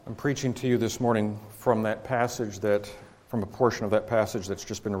I'm preaching to you this morning from a portion of that passage that's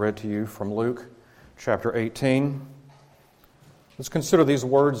just been read to you from Luke chapter 18. Let's consider these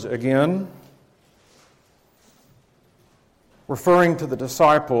words again. Referring to the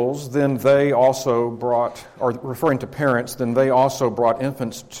disciples, then they also brought, or referring to parents, then they also brought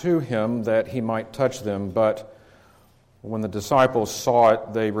infants to him that he might touch them. But when the disciples saw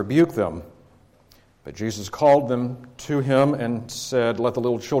it, they rebuked them. But Jesus called them to him and said, "Let the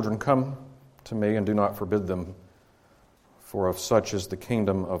little children come to me, and do not forbid them, for of such is the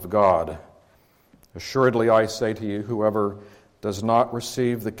kingdom of God. Assuredly I say to you, whoever does not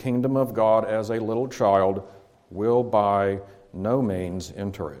receive the kingdom of God as a little child will by no means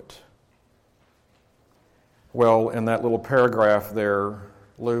enter it." Well, in that little paragraph there,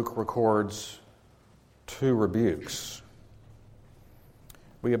 Luke records two rebukes.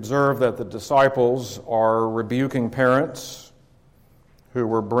 We observe that the disciples are rebuking parents who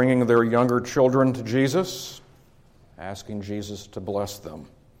were bringing their younger children to Jesus, asking Jesus to bless them.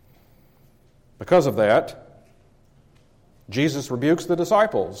 Because of that, Jesus rebukes the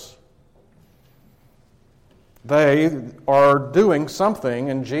disciples. They are doing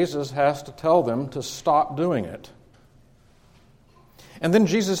something, and Jesus has to tell them to stop doing it. And then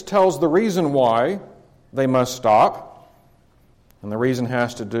Jesus tells the reason why they must stop. And the reason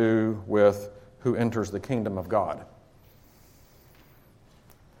has to do with who enters the kingdom of God.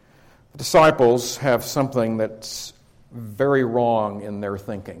 The disciples have something that's very wrong in their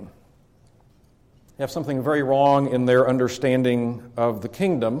thinking. They have something very wrong in their understanding of the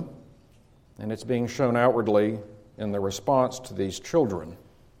kingdom, and it's being shown outwardly in their response to these children.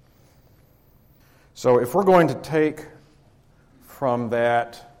 So if we're going to take from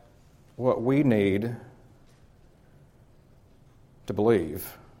that what we need to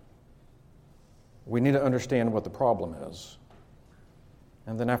believe, we need to understand what the problem is.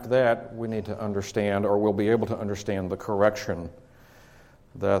 And then after that, we need to understand, or we'll be able to understand, the correction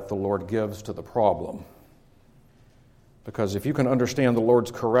that the Lord gives to the problem. Because if you can understand the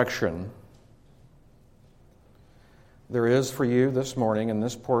Lord's correction, there is for you this morning in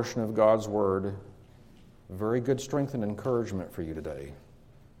this portion of God's Word very good strength and encouragement for you today.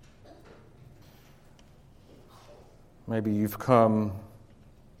 Maybe you've come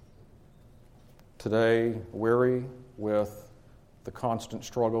today weary with the constant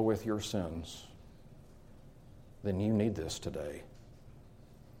struggle with your sins. Then you need this today.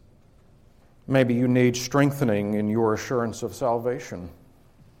 Maybe you need strengthening in your assurance of salvation.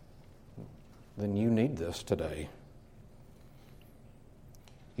 Then you need this today.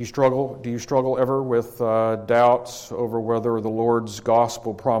 Do you struggle ever with doubts over whether the Lord's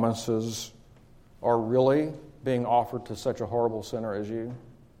gospel promises are really being offered to such a horrible sinner as you?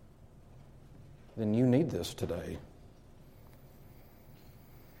 Then you need this today.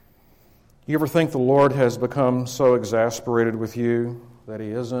 You ever think the Lord has become so exasperated with you that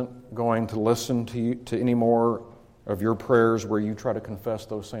He isn't going to listen to any more of your prayers where you try to confess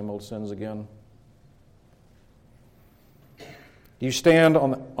those same old sins again? Do you stand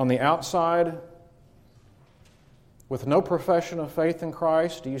on the outside with no profession of faith in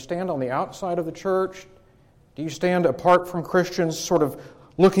Christ? Do you stand on the outside of the church? Do you stand apart from Christians, sort of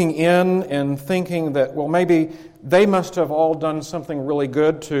looking in and thinking that, well, maybe they must have all done something really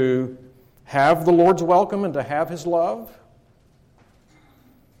good to have the Lord's welcome and to have His love?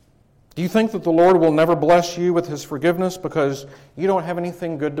 Do you think that the Lord will never bless you with His forgiveness because you don't have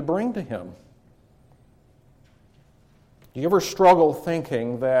anything good to bring to Him? Do you ever struggle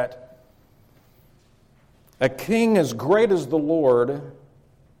thinking that a king as great as the Lord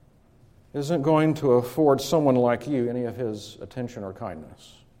isn't going to afford someone like you any of His attention or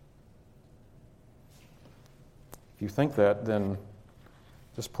kindness? If you think that, then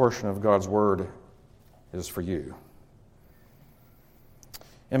this portion of God's Word is for you.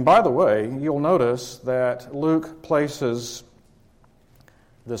 And by the way, you'll notice that Luke places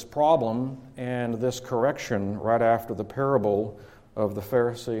this problem and this correction right after the parable of the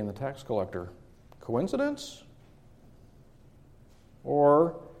Pharisee and the tax collector. Coincidence?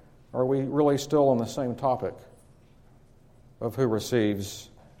 Or are we really still on the same topic of who receives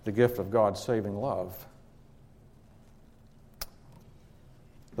the gift of God's saving love?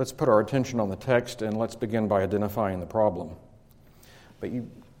 Let's put our attention on the text and let's begin by identifying the problem. But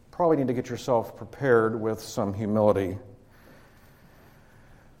you probably need to get yourself prepared with some humility,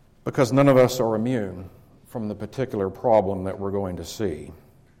 because none of us are immune from the particular problem that we're going to see.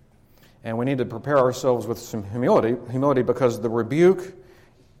 And we need to prepare ourselves with some humility because the rebuke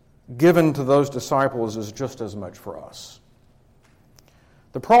given to those disciples is just as much for us.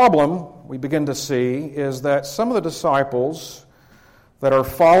 The problem we begin to see is that some of the disciples that are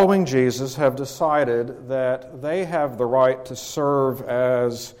following Jesus have decided that they have the right to serve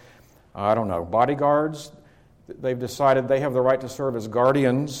as, bodyguards. They've decided they have the right to serve as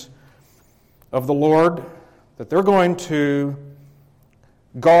guardians of the Lord, that they're going to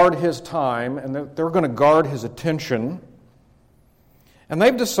guard His time and that they're going to guard His attention. And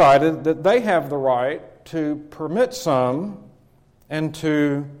they've decided that they have the right to permit some and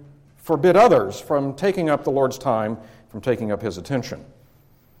to forbid others from taking up the Lord's time, from taking up His attention.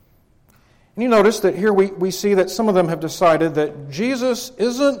 And you notice that here we see that some of them have decided that Jesus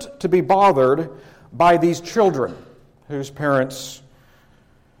isn't to be bothered by these children whose parents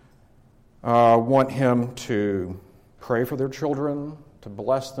want Him to pray for their children, to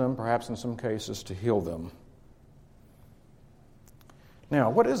bless them, perhaps in some cases to heal them. Now,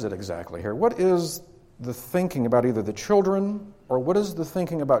 what is it exactly here? What is the thinking about either the children or what is the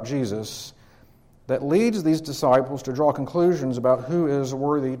thinking about Jesus that leads these disciples to draw conclusions about who is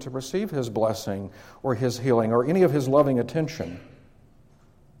worthy to receive His blessing or His healing or any of His loving attention?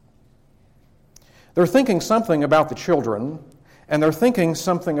 They're thinking something about the children, and they're thinking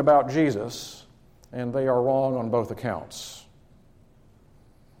something about Jesus, and they are wrong on both accounts.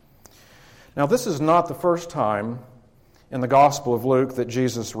 Now, this is not the first time in the Gospel of Luke that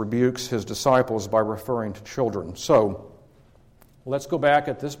Jesus rebukes His disciples by referring to children. So, let's go back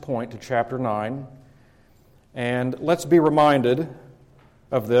at this point to chapter 9, and let's be reminded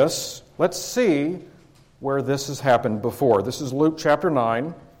of this. Let's see where this has happened before. This is Luke chapter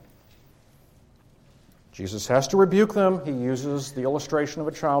 9. Jesus has to rebuke them. He uses the illustration of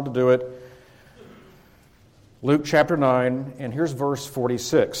a child to do it. Luke chapter 9, and here's verse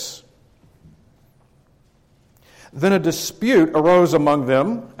 46. Then a dispute arose among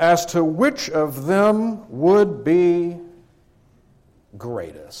them as to which of them would be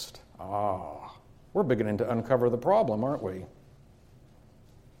greatest. We're beginning to uncover the problem, aren't we?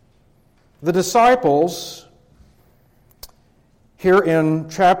 The disciples here in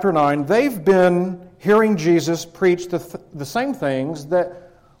chapter 9, they've been hearing Jesus preach the same things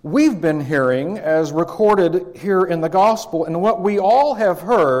that we've been hearing as recorded here in the gospel. And what we all have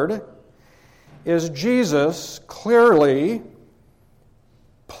heard is Jesus clearly,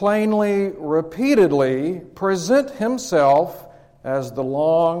 plainly, repeatedly present Himself as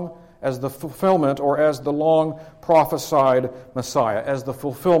the fulfillment or as the long prophesied Messiah, as the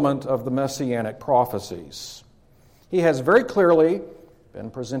fulfillment of the messianic prophecies. He has very clearly been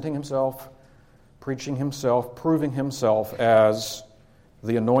presenting Himself, preaching Himself, proving Himself as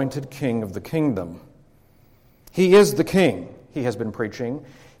the anointed King of the kingdom. He is the King, He has been preaching.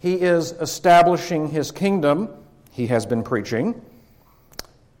 He is establishing His kingdom, He has been preaching.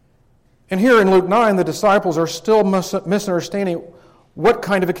 And here in Luke 9, the disciples are still misunderstanding what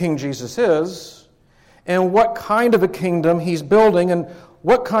kind of a king Jesus is and what kind of a kingdom He's building and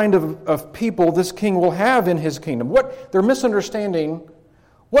what kind of people this king will have in His kingdom. They're misunderstanding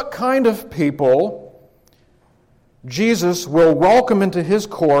what kind of people Jesus will welcome into His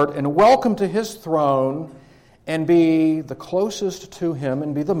court and welcome to His throne and be the closest to Him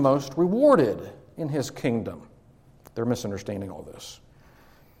and be the most rewarded in His kingdom. They're misunderstanding all this.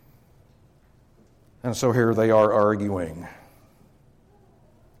 And so here they are arguing.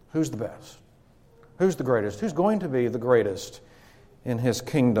 Who's the best? Who's the greatest? Who's going to be the greatest in His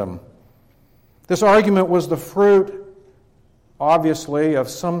kingdom? This argument was the fruit, obviously, of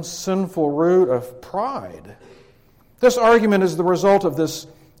some sinful root of pride. This argument is the result of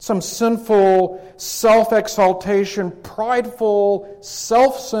some sinful self-exaltation, prideful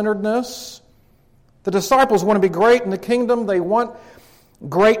self-centeredness. The disciples want to be great in the kingdom. They want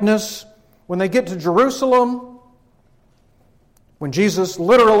greatness when they get to Jerusalem. When Jesus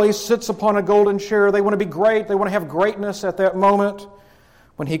literally sits upon a golden chair, they want to be great. They want to have greatness at that moment.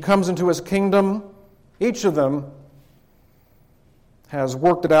 When He comes into His kingdom, each of them has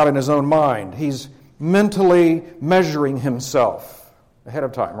worked it out in his own mind. He's mentally measuring himself ahead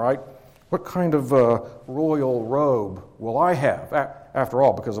of time, right? What kind of royal robe will I have? After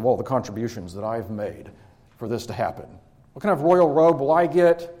all, because of all the contributions that I've made for this to happen. What kind of royal robe will I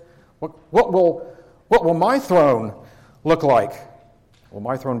get? What will my throne look like? Will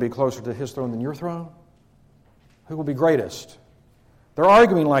my throne be closer to His throne than your throne? Who will be greatest? They're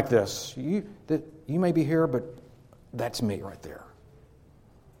arguing like this. You may be here, but that's me right there.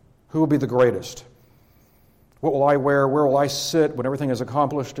 Who will be the greatest? What will I wear? Where will I sit when everything is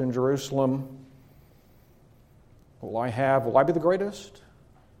accomplished in Jerusalem? What will I have? Will I be the greatest?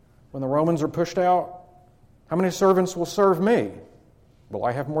 When the Romans are pushed out? How many servants will serve me? Will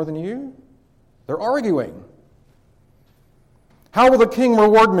I have more than you? They're arguing. How will the king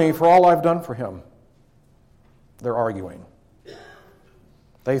reward me for all I've done for him? They're arguing.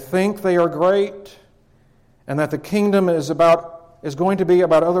 They think they are great, and that the kingdom is going to be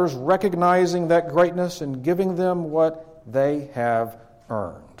about others recognizing that greatness and giving them what they have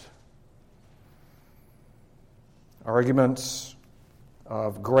earned. Arguments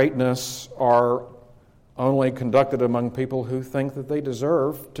of greatness are only conducted among people who think that they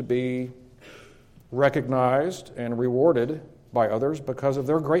deserve to be recognized and rewarded by others because of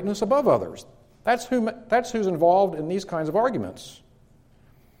their greatness above others. That's who's involved in these kinds of arguments.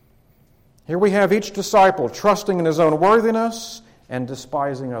 Here we have each disciple trusting in his own worthiness and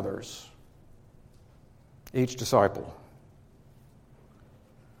despising others. Each disciple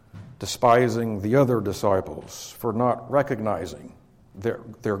despising the other disciples for not recognizing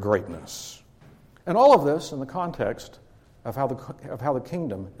their greatness. And all of this in the context of how the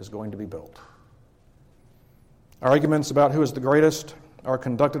kingdom is going to be built. Arguments about who is the greatest are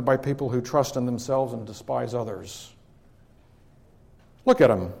conducted by people who trust in themselves and despise others. Look at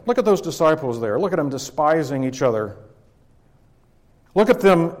them. Look at those disciples there. Look at them despising each other. Look at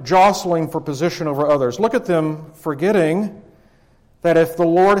them jostling for position over others. Look at them forgetting that if the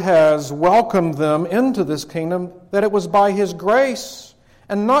Lord has welcomed them into this kingdom, that it was by His grace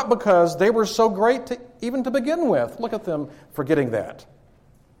and not because they were so great even to begin with. Look at them forgetting that.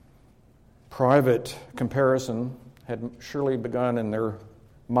 Private comparison had surely begun in their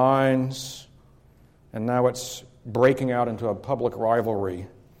minds, and now it's breaking out into a public rivalry.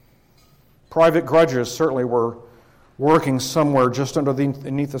 Private grudges certainly were working somewhere just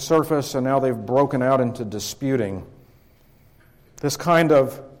underneath the surface, and now they've broken out into disputing. This kind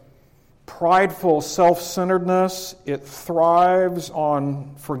of prideful self-centeredness, it thrives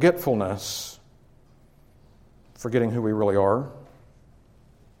on forgetfulness, forgetting who we really are.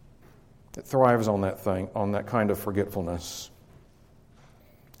 It thrives on that kind of forgetfulness.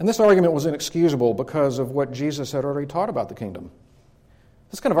 And this argument was inexcusable because of what Jesus had already taught about the kingdom.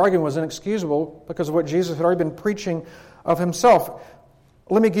 This kind of argument was inexcusable because of what Jesus had already been preaching of Himself.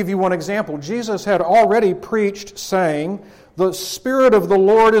 Let me give you one example. Jesus had already preached saying, "The Spirit of the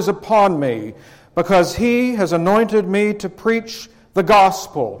Lord is upon me, because He has anointed me to preach the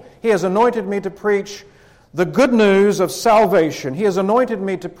gospel. He has anointed me to preach the good news of salvation. He has anointed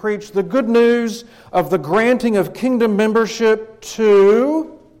me to preach the good news of the granting of kingdom membership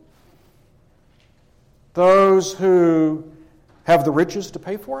to those who have the riches to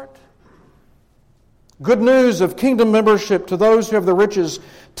pay for it. Good news of kingdom membership to those who have the riches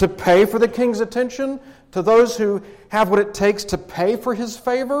to pay for the king's attention, to those who have what it takes to pay for his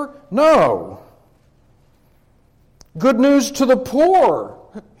favor? No. Good news to the poor,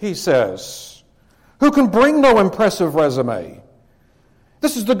 he says, who can bring no impressive resume.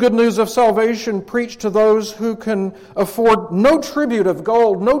 This is the good news of salvation preached to those who can afford no tribute of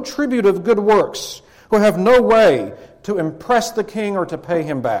gold, no tribute of good works, who have no way to impress the king or to pay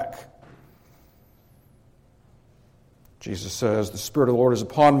him back. Jesus says, "The Spirit of the Lord is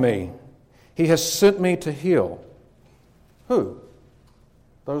upon me. He has sent me to heal." Who?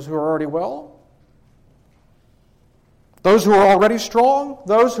 Those who are already well? Those who are already strong?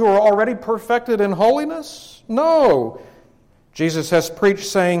 Those who are already perfected in holiness? No. Jesus has preached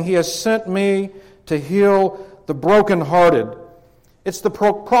saying, "He has sent me to heal the brokenhearted." It's the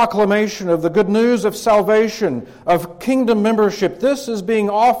proclamation of the good news of salvation, of kingdom membership. This is being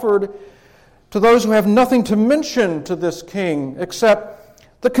offered to those who have nothing to mention to this king except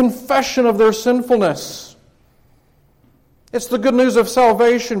the confession of their sinfulness. It's the good news of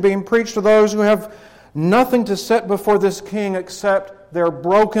salvation being preached to those who have nothing to set before this king except their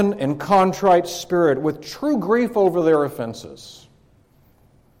broken and contrite spirit with true grief over their offenses.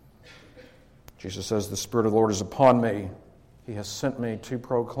 Jesus says, "The Spirit of the Lord is upon me. He has sent me to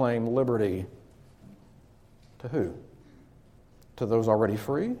proclaim liberty." To who? To those already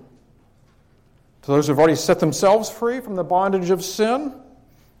free? To those who have already set themselves free from the bondage of sin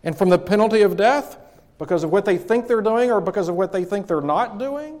and from the penalty of death because of what they think they're doing or because of what they think they're not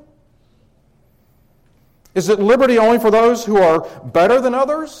doing? Is it liberty only for those who are better than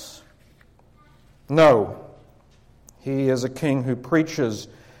others? No. He is a king who preaches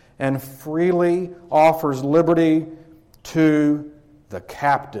and freely offers liberty to the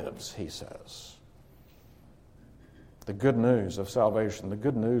captives, he says. The good news of salvation, the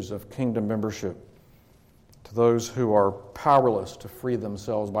good news of kingdom membership to those who are powerless to free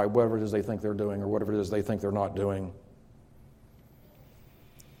themselves by whatever it is they think they're doing or whatever it is they think they're not doing.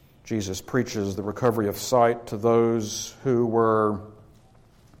 Jesus preaches the recovery of sight to those who were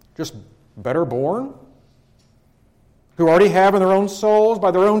just better born, who already have in their own souls,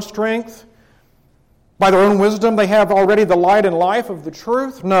 by their own strength, by their own wisdom, they have already the light and life of the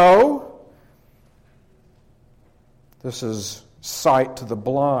truth. No. This is sight to the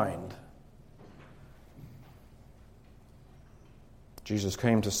blind. Jesus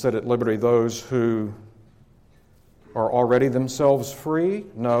came to set at liberty those who are already themselves free.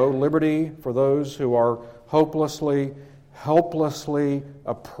 No, liberty for those who are hopelessly, helplessly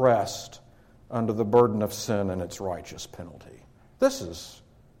oppressed under the burden of sin and its righteous penalty. This is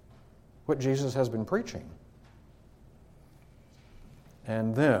what Jesus has been preaching.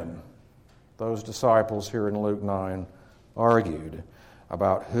 And then those disciples here in Luke 9 argued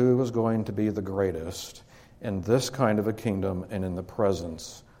about who was going to be the greatest in this kind of a kingdom and in the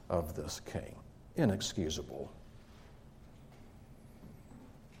presence of this king. Inexcusable.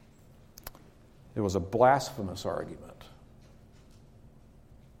 It was a blasphemous argument.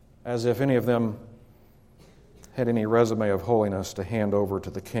 As if any of them had any resume of holiness to hand over to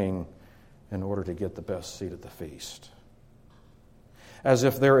the king in order to get the best seat at the feast. As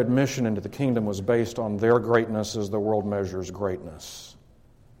if their admission into the kingdom was based on their greatness as the world measures greatness.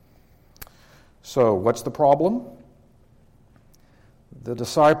 So, what's the problem? The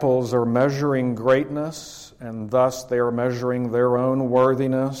disciples are measuring greatness, and thus they are measuring their own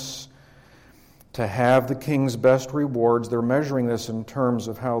worthiness to have the king's best rewards. They're measuring this in terms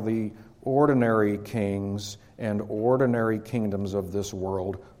of how the ordinary kings and ordinary kingdoms of this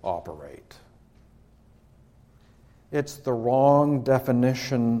world operate. It's the wrong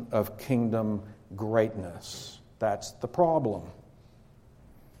definition of kingdom greatness. That's the problem.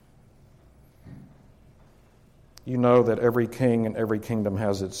 You know that every king and every kingdom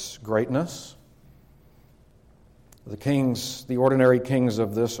has its greatness. The ordinary kings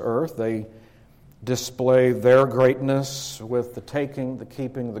of this earth, they display their greatness with the taking, the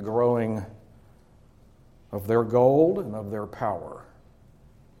keeping, the growing of their gold and of their power.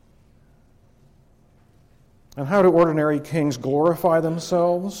 And how do ordinary kings glorify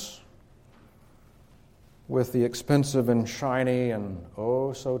themselves? With the expensive and shiny and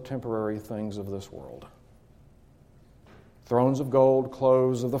so temporary things of this world. Thrones of gold,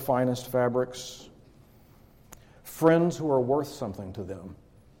 clothes of the finest fabrics, friends who are worth something to them.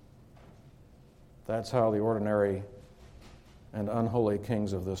 That's how the ordinary and unholy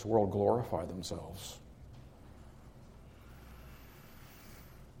kings of this world glorify themselves.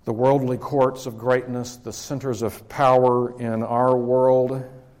 The worldly courts of greatness, the centers of power in our world,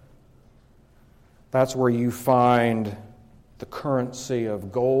 that's where you find the currency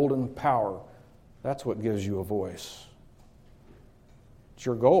of gold and power. That's what gives you a voice. It's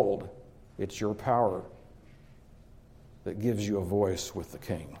your gold, it's your power that gives you a voice with the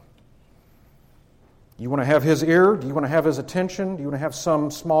king. You want to have his ear? Do you want to have his attention? Do you want to have some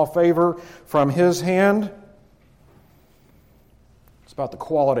small favor from his hand? It's about the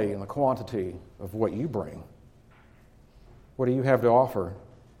quality and the quantity of what you bring. What do you have to offer?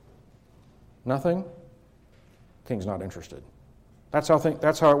 Nothing? King's not interested. That's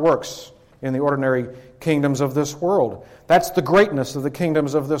how it works in the ordinary kingdoms of this world. That's the greatness of the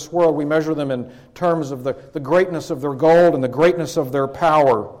kingdoms of this world. We measure them in terms of the greatness of their gold and the greatness of their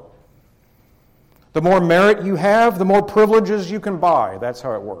power. The more merit you have, the more privileges you can buy. That's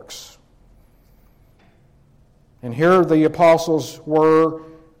how it works. And here the apostles were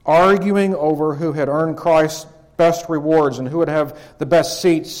arguing over who had earned Christ's best rewards and who would have the best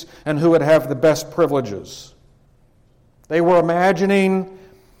seats and who would have the best privileges. They were imagining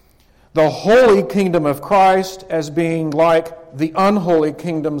the holy kingdom of Christ as being like the unholy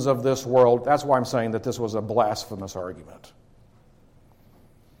kingdoms of this world. That's why I'm saying that this was a blasphemous argument.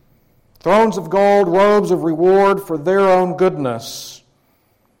 Thrones of gold, robes of reward for their own goodness.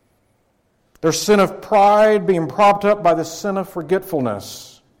 Their sin of pride being propped up by the sin of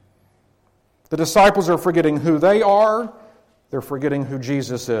forgetfulness. The disciples are forgetting who they are. They're forgetting who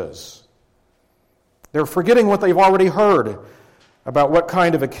Jesus is. They're forgetting what they've already heard about what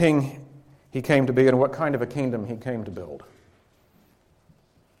kind of a king he came to be and what kind of a kingdom he came to build.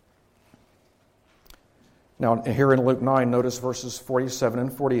 Now, here in Luke 9, notice verses 47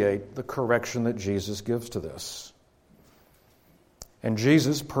 and 48, the correction that Jesus gives to this. And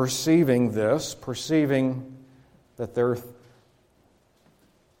Jesus, perceiving this, perceiving that they're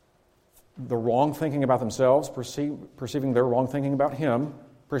the wrong thinking about themselves, perceiving their wrong thinking about him,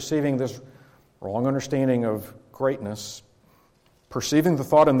 perceiving this wrong understanding of greatness, perceiving the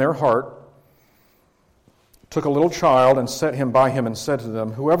thought in their heart, took a little child and set him by him and said to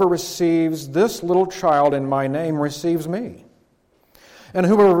them, "Whoever receives this little child in my name receives me. And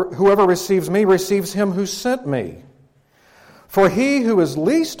whoever receives me receives him who sent me. For he who is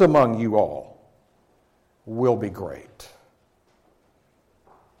least among you all will be great."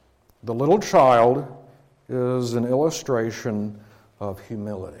 The little child is an illustration of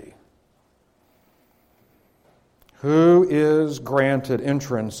humility. Who is granted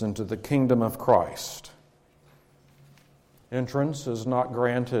entrance into the kingdom of Christ? Entrance is not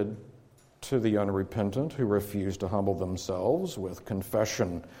granted to the unrepentant who refuse to humble themselves with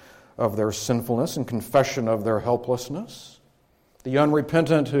confession of their sinfulness and confession of their helplessness. The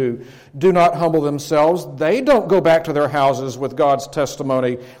unrepentant who do not humble themselves, they don't go back to their houses with God's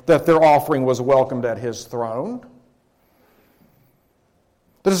testimony that their offering was welcomed at His throne.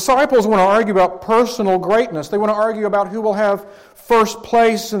 The disciples want to argue about personal greatness. They want to argue about who will have first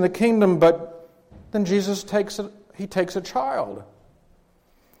place in the kingdom, but then Jesus takes a child.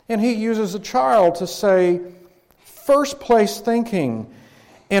 And He uses a child to say first place thinking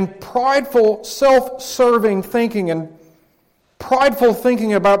and prideful, self-serving thinking and prideful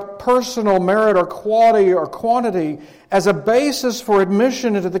thinking about personal merit or quality or quantity as a basis for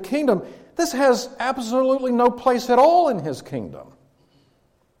admission into the kingdom. This has absolutely no place at all in His kingdom.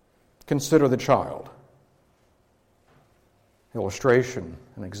 Consider the child. Illustration,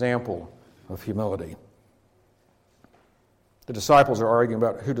 an example of humility. The disciples are arguing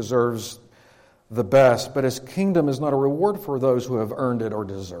about who deserves the best, but His kingdom is not a reward for those who have earned it or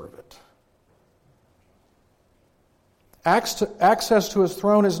deserve it. Access to His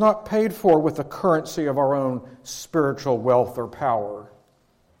throne is not paid for with the currency of our own spiritual wealth or power.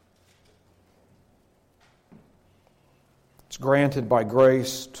 It's granted by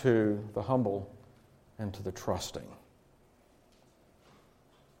grace to the humble and to the trusting.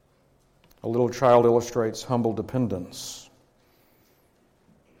 A little child illustrates humble dependence.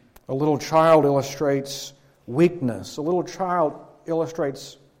 A little child illustrates weakness. A little child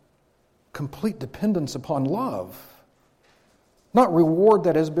illustrates complete dependence upon love, not reward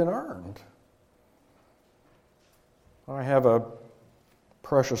that has been earned. I have a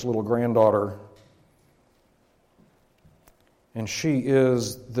precious little granddaughter, and she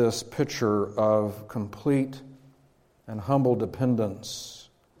is this picture of complete and humble dependence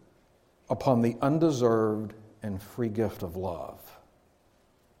upon the undeserved and free gift of love.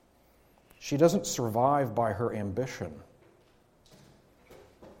 She doesn't survive by her ambition.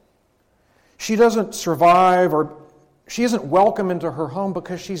 She doesn't survive, or she isn't welcome into her home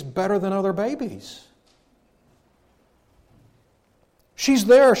because she's better than other babies. She's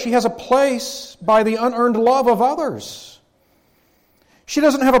there. She has a place by the unearned love of others. She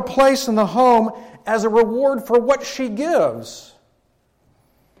doesn't have a place in the home as a reward for what she gives.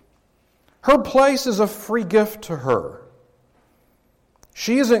 Her place is a free gift to her.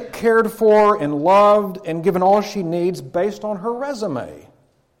 She isn't cared for and loved and given all she needs based on her resume.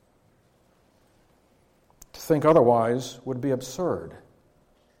 To think otherwise would be absurd.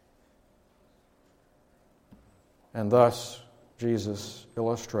 And thus, Jesus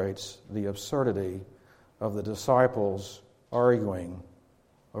illustrates the absurdity of the disciples arguing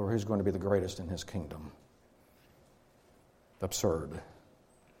over who's going to be the greatest in His kingdom. Absurd.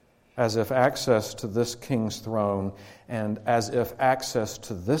 As if access to this king's throne and as if access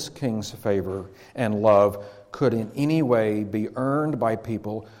to this king's favor and love could in any way be earned by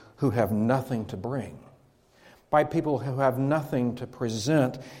people who have nothing to bring, by people who have nothing to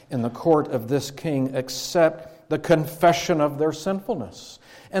present in the court of this king except the confession of their sinfulness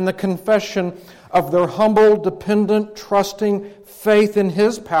and the confession of their humble, dependent, trusting faith in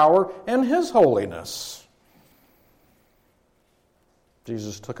His power and His holiness.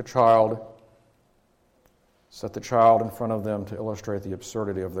 Jesus took a child, set the child in front of them to illustrate the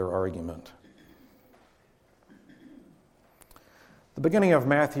absurdity of their argument. The beginning of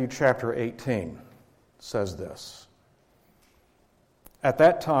Matthew chapter 18 says this. At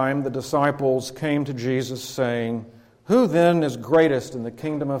that time, the disciples came to Jesus saying, "Who then is greatest in the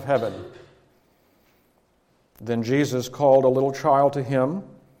kingdom of heaven?" Then Jesus called a little child to Him,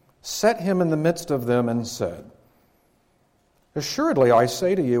 set him in the midst of them, and said, "Assuredly, I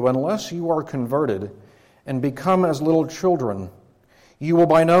say to you, unless you are converted and become as little children, you will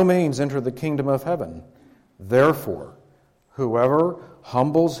by no means enter the kingdom of heaven. Therefore, whoever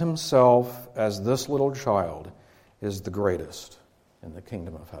humbles himself as this little child is the greatest in the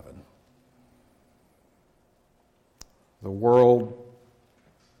kingdom of heaven." The world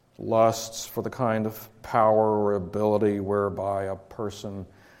lusts for the kind of power or ability whereby a person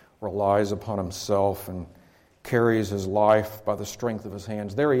relies upon himself and carries his life by the strength of his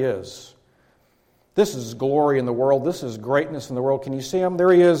hands. There he is. This is glory in the world. This is greatness in the world. Can you see him?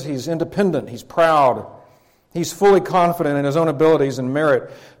 There he is. He's independent. He's proud. He's fully confident in his own abilities and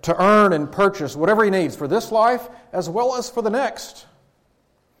merit to earn and purchase whatever he needs for this life as well as for the next.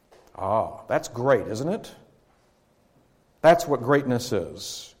 That's great, isn't it? That's what greatness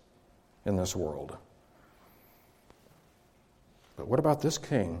is in this world. But what about this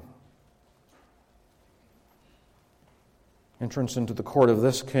king? Entrance into the court of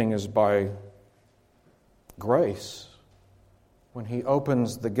this king is by grace, when he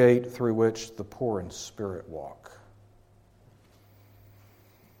opens the gate through which the poor in spirit walk.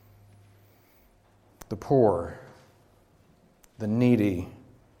 The poor, the needy,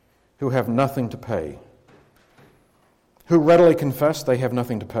 who have nothing to pay, who readily confess they have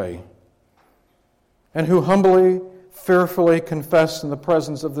nothing to pay, and who humbly, fearfully confess in the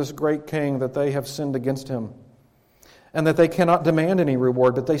presence of this great king that they have sinned against him, and that they cannot demand any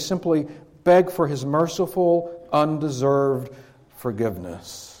reward, but they simply beg for his merciful, undeserved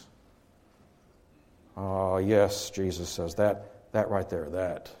forgiveness. Oh, yes, Jesus says, that right there,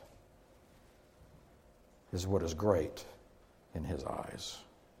 that is what is great in his eyes.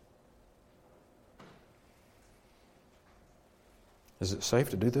 Is it safe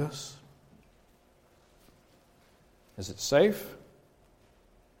to do this? Is it safe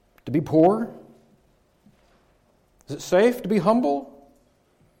to be poor? Is it safe to be humble?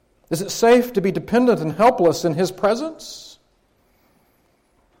 Is it safe to be dependent and helpless in his presence?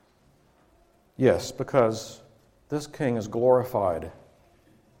 Yes, because this king is glorified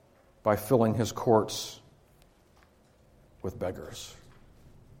by filling his courts with beggars.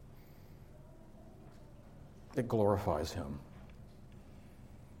 It glorifies him.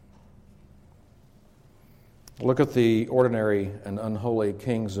 Look at the ordinary and unholy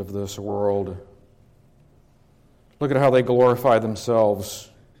kings of this world. Look at how they glorify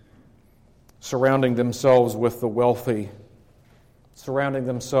themselves, surrounding themselves with the wealthy, surrounding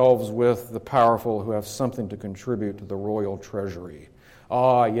themselves with the powerful who have something to contribute to the royal treasury.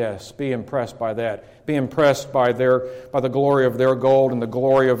 Ah, yes, be impressed by that. Be impressed by the glory of their gold and the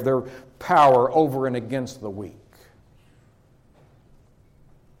glory of their power over and against the weak.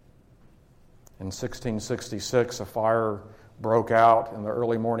 In 1666, a fire broke out in the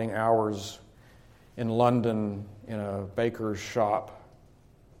early morning hours in London in a baker's shop.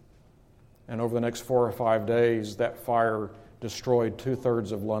 And over the next 4 or 5 days, that fire destroyed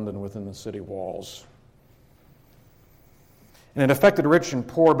 2/3 of London within the city walls. And it affected rich and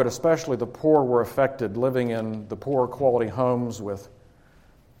poor, but especially the poor were affected, living in the poor quality homes with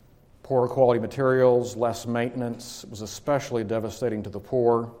poor quality materials, less maintenance. It was especially devastating to the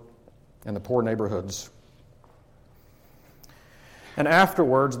poor in the poor neighborhoods. And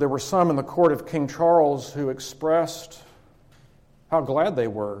afterwards, there were some in the court of King Charles who expressed how glad they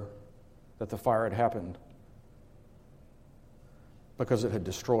were that the fire had happened because it had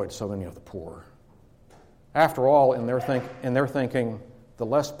destroyed so many of the poor. After all, in their thinking, the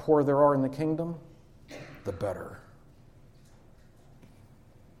less poor there are in the kingdom, the better.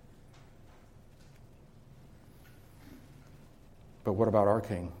 But what about our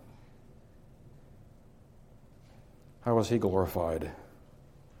king? How was he glorified?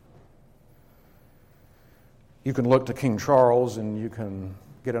 You can look to King Charles and you can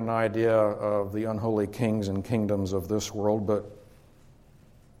get an idea of the unholy kings and kingdoms of this world, but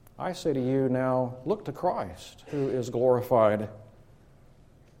I say to you now, look to Christ, who is glorified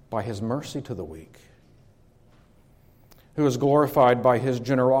by his mercy to the weak, who is glorified by his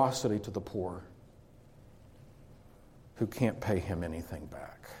generosity to the poor, who can't pay him anything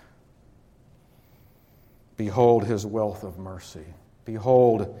back. Behold his wealth of mercy.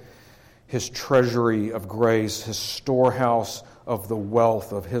 Behold his treasury of grace, his storehouse of the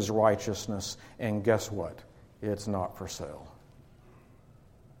wealth of his righteousness. And guess what? It's not for sale.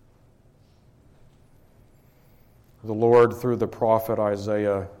 The Lord, through the prophet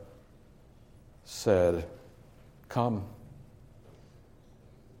Isaiah, said, "Come.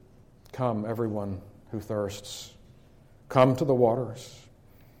 Come, everyone who thirsts. Come to the waters.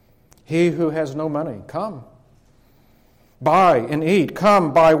 He who has no money, come. Buy and eat.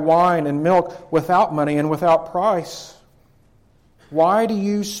 Come, buy wine and milk without money and without price. Why do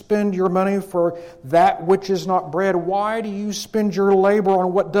you spend your money for that which is not bread? Why do you spend your labor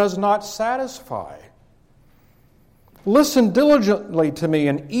on what does not satisfy? Listen diligently to me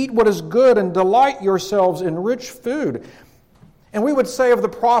and eat what is good and delight yourselves in rich food." And we would say of the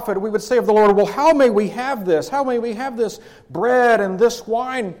prophet, we would say of the Lord, well, how may we have this? How may we have this bread and this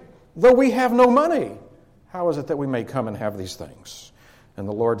wine, though we have no money? How is it that we may come and have these things? And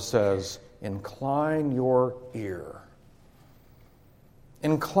the Lord says, incline your ear.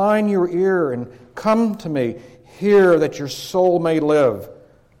 Incline your ear and come to me. Hear that your soul may live.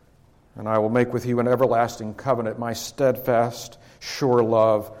 And I will make with you an everlasting covenant, my steadfast, sure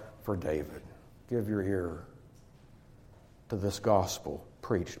love for David. Give your ear to this gospel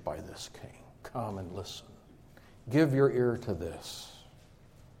preached by this king. Come and listen. Give your ear to this.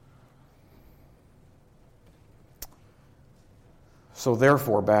 So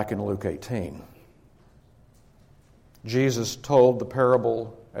therefore, back in Luke 18, Jesus told the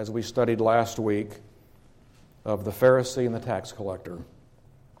parable, as we studied last week, of the Pharisee and the tax collector,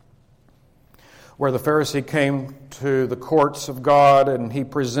 where the Pharisee came to the courts of God and he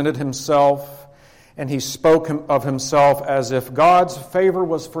presented himself and he spoke of himself as if God's favor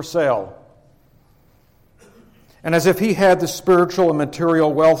was for sale and as if he had the spiritual and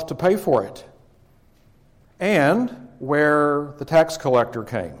material wealth to pay for it. And where the tax collector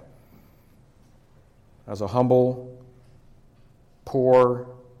came as a humble, poor,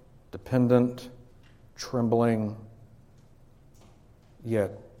 dependent, trembling,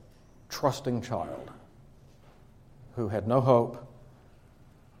 yet trusting child who had no hope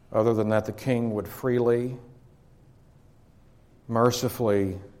other than that the king would freely,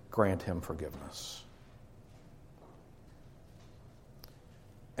 mercifully grant him forgiveness.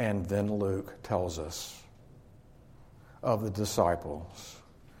 And then Luke tells us of the disciples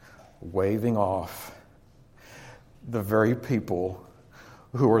waving off the very people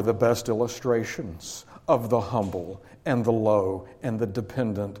who are the best illustrations of the humble and the low and the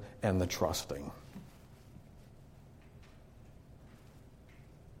dependent and the trusting.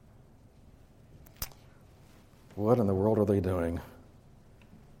 What in the world are they doing?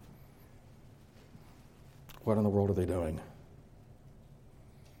 What in the world are they doing?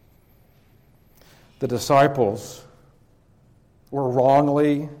 The disciples were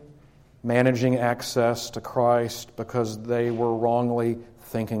wrongly managing access to Christ because they were wrongly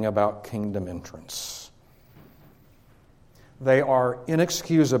thinking about kingdom entrance. They are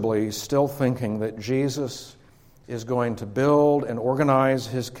inexcusably still thinking that Jesus is going to build and organize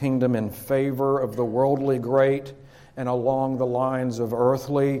his kingdom in favor of the worldly great and along the lines of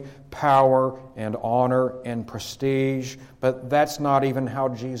earthly power and honor and prestige, but that's not even how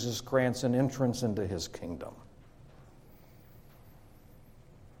Jesus grants an entrance into his kingdom.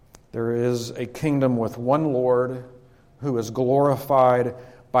 There is a kingdom with one Lord who is glorified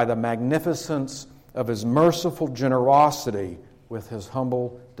by the magnificence of his merciful generosity with his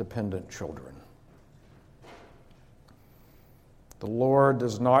humble, dependent children. The Lord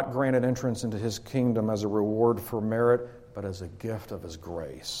does not grant an entrance into his kingdom as a reward for merit, but as a gift of his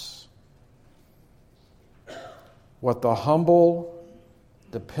grace. What the humble,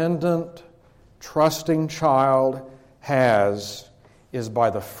 dependent, trusting child has is by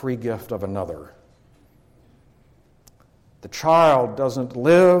the free gift of another. The child doesn't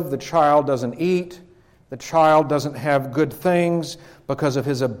live, the child doesn't eat, the child doesn't have good things because of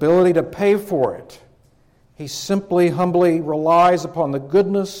his ability to pay for it. He simply, humbly relies upon the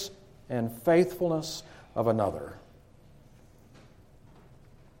goodness and faithfulness of another.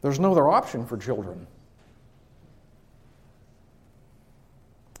 There's no other option for children.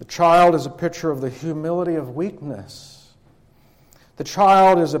 The child is a picture of the humility of weakness. The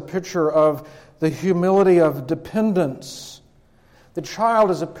child is a picture of the humility of dependence. The child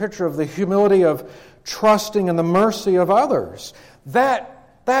is a picture of the humility of trusting in the mercy of others. That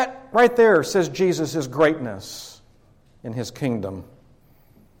right there says Jesus is greatness in his kingdom.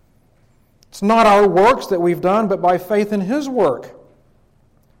 It's not our works that we've done, but by faith in his work.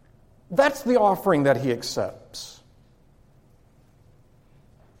 That's the offering that he accepts.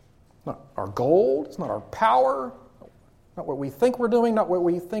 Not our gold, it's not our power, not what we think we're doing, not what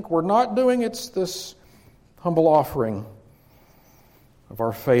we think we're not doing. It's this humble offering of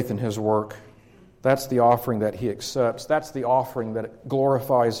our faith in his work. That's the offering that he accepts. That's the offering that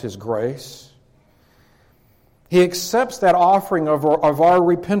glorifies his grace. He accepts that offering of our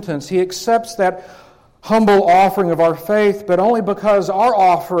repentance. He accepts that humble offering of our faith, but only because our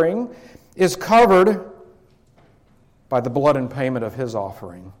offering is covered by the blood and payment of his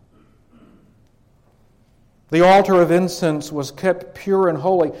offering. The altar of incense was kept pure and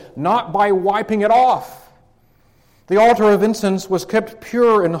holy, not by wiping it off. The altar of incense was kept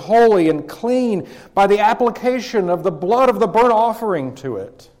pure and holy and clean by the application of the blood of the burnt offering to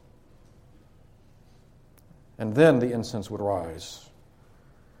it. And then the incense would rise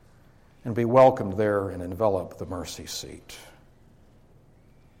and be welcomed there and envelop the mercy seat.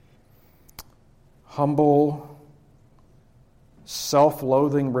 Humble,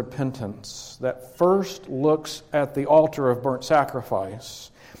 self-loathing repentance that first looks at the altar of burnt sacrifice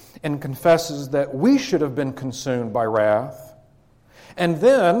and confesses that we should have been consumed by wrath. And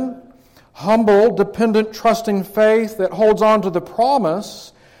then, humble, dependent, trusting faith that holds on to the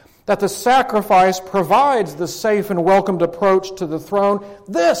promise that the sacrifice provides the safe and welcomed approach to the throne.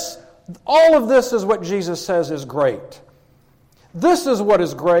 All of this is what Jesus says is great. This is what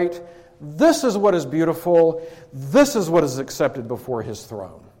is great. This is what is beautiful. This is what is accepted before his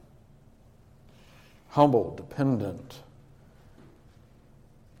throne. Humble, dependent,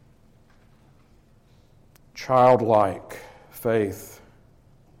 childlike faith.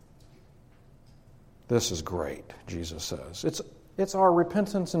 This is great, Jesus says. It's our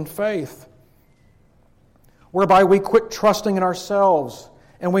repentance and faith, whereby we quit trusting in ourselves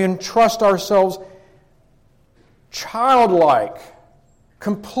and we entrust ourselves childlike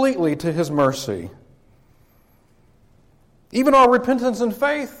completely to His mercy. Even our repentance and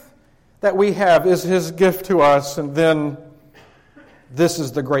faith that we have is His gift to us, and then this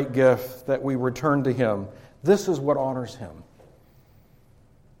is the great gift that we return to Him. This is what honors Him.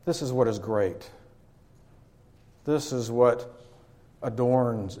 This is what is great. This is what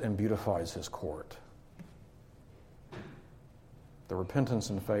adorns and beautifies His court. The repentance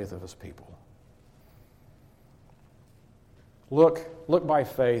and faith of His people. Look by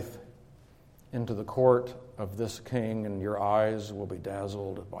faith into the court of this King, and your eyes will be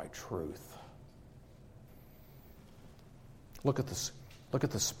dazzled by truth. Look at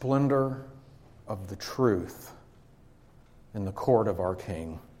the splendor of the truth in the court of our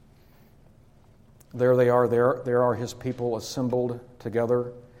King. There they are. There are His people assembled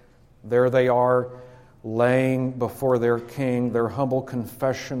together. There they are, laying before their King their humble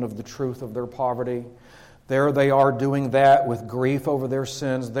confession of the truth of their poverty. There they are doing that with grief over their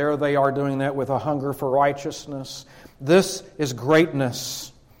sins. There they are doing that with a hunger for righteousness. This is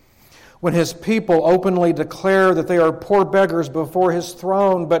greatness. When His people openly declare that they are poor beggars before His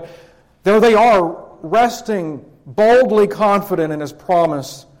throne, but there they are, resting, boldly confident in His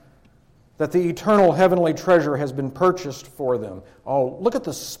promise that the eternal heavenly treasure has been purchased for them. Oh, look at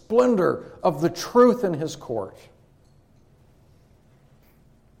the splendor of the truth in His court.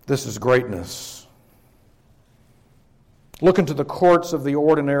 This is greatness. Look into the courts of the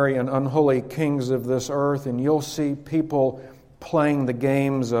ordinary and unholy kings of this earth, and you'll see people playing the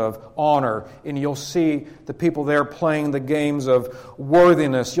games of honor, and you'll see the people there playing the games of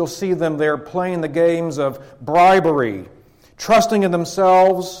worthiness. You'll see them there playing the games of bribery, trusting in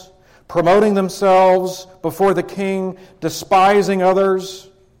themselves, promoting themselves before the king, despising others.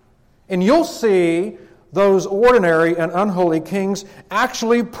 And you'll see those ordinary and unholy kings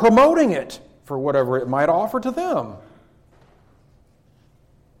actually promoting it for whatever it might offer to them.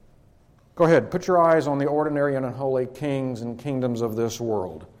 Go ahead, put your eyes on the ordinary and unholy kings and kingdoms of this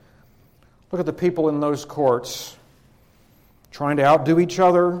world. Look at the people in those courts trying to outdo each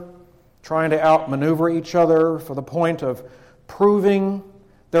other, trying to outmaneuver each other for the point of proving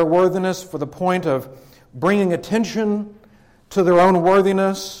their worthiness, for the point of bringing attention to their own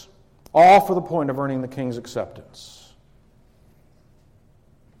worthiness, all for the point of earning the king's acceptance.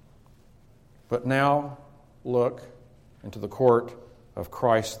 But now look into the court of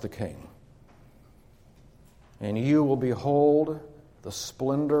Christ the King. And you will behold the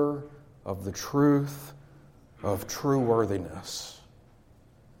splendor of the truth of true worthiness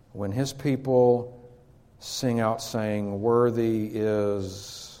when His people sing out saying, "Worthy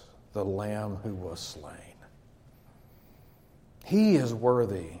is the Lamb who was slain." He is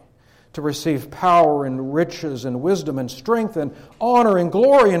worthy to receive power and riches and wisdom and strength and honor and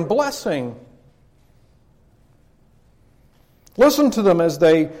glory and blessing. Listen to them as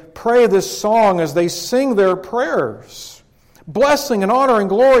they pray this song, as they sing their prayers. Blessing and honor and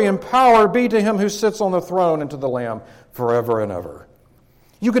glory and power be to Him who sits on the throne and to the Lamb forever and ever.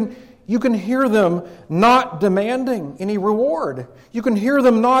 You can hear them not demanding any reward. You can hear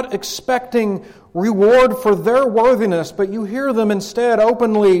them not expecting reward for their worthiness, but you hear them instead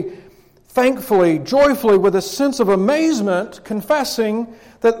openly, thankfully, joyfully, with a sense of amazement, confessing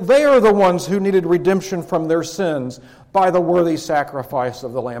that they are the ones who needed redemption from their sins by the worthy sacrifice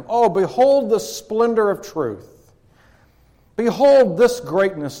of the Lamb. Oh, behold the splendor of truth. Behold this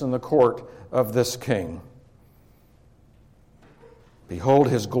greatness in the court of this King. Behold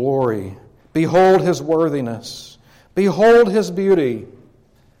His glory. Behold His worthiness. Behold His beauty.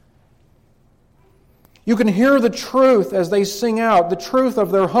 You can hear the truth as they sing out, the truth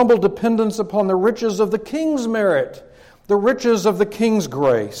of their humble dependence upon the riches of the King's merit, the riches of the King's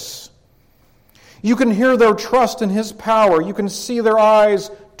grace. You can hear their trust in His power. You can see their eyes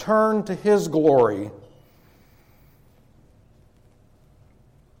turn to His glory.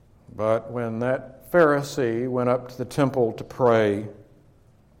 But when that Pharisee went up to the temple to pray,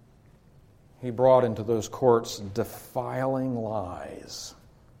 he brought into those courts defiling lies.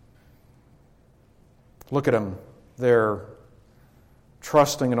 Look at him there,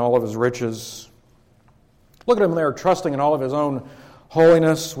 trusting in all of his riches. Look at him there, trusting in all of his own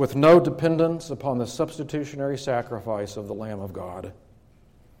holiness, with no dependence upon the substitutionary sacrifice of the Lamb of God.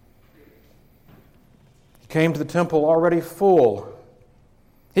 He came to the temple already full.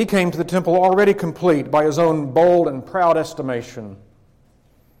 He came to the temple already complete by his own bold and proud estimation.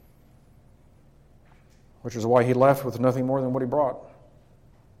 which is why he left with nothing more than what he brought.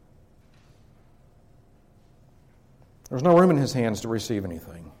 There was no room in his hands to receive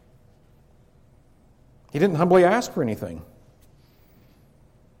anything. He didn't humbly ask for anything.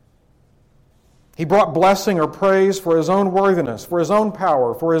 He brought blessing or praise for his own worthiness, for his own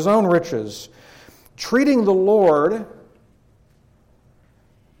power, for his own riches, treating the Lord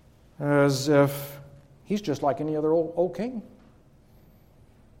as if he's just like any other old king,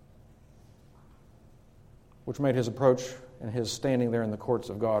 which made his approach and his standing there in the courts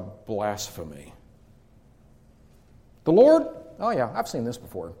of God blasphemy. The Lord? Oh yeah, I've seen this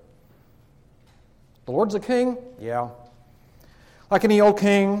before. The Lord's a king? Yeah. Like any old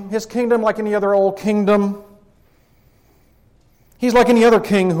king. His kingdom like any other old kingdom. He's like any other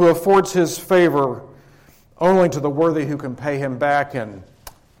king who affords his favor only to the worthy who can pay him back, and,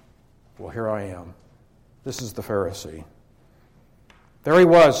 well, here I am. This is the Pharisee. There he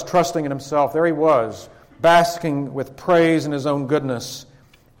was, trusting in himself. There he was, basking with praise in his own goodness.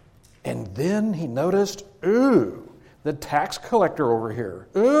 And then he noticed, ooh, the tax collector over here.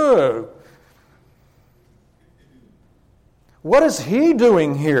 Ooh. What is he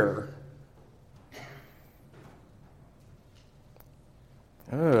doing here?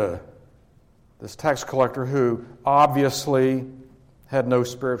 This tax collector who obviously had no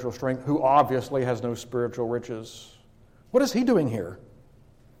spiritual strength, who obviously has no spiritual riches. What is he doing here?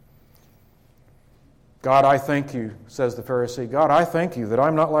 God, I thank you, says the Pharisee. God, I thank you that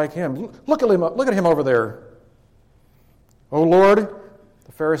I'm not like him. Look at him over there. Oh Lord,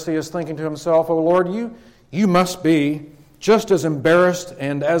 the Pharisee is thinking to himself, oh Lord, you must be just as embarrassed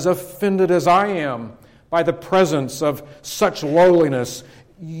and as offended as I am by the presence of such lowliness,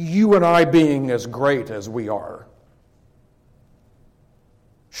 you and I being as great as we are.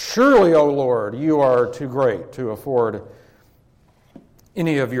 Surely, O Lord, you are too great to afford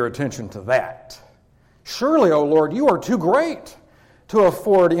any of your attention to that. Surely, O Lord, you are too great to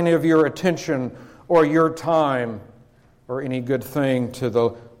afford any of your attention or your time or any good thing to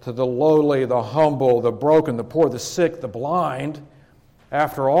the lowly, the humble, the broken, the poor, the sick, the blind.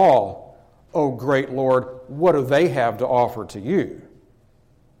 After all, O great Lord, what do they have to offer to you?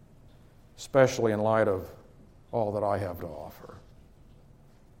 Especially in light of all that I have to offer,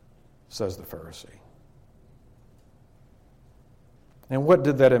 says the Pharisee. And what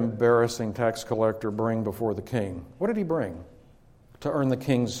did that embarrassing tax collector bring before the king? What did he bring to earn the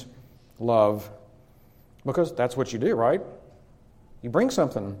king's love? Because that's what you do, right? You bring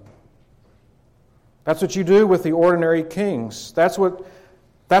something. That's what you do with the ordinary kings. That's what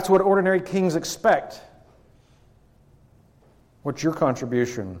ordinary kings expect. What's your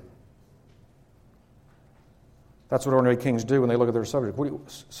contribution? That's what ordinary kings do when they look at their subjects.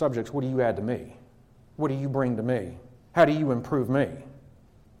 What do you add to me? What do you bring to me? How do you improve me?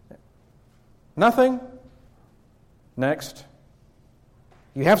 Nothing? Next.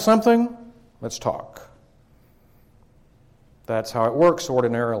 You have something? Let's talk. That's how it works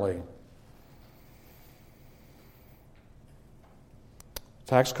ordinarily.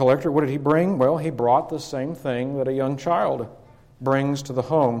 Tax collector, what did he bring? Well, he brought the same thing that a young child brings to the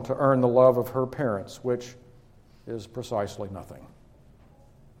home to earn the love of her parents, which is precisely nothing.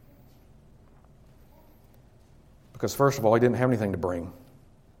 Because first of all, he didn't have anything to bring.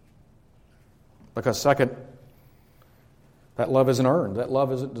 Because second, that love isn't earned. That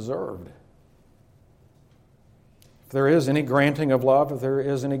love isn't deserved. If there is any granting of love, if there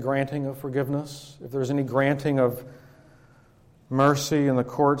is any granting of forgiveness, if there's any granting of mercy in the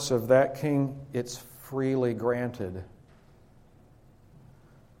courts of that king, it's freely granted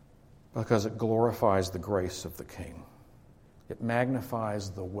because it glorifies the grace of the king. It magnifies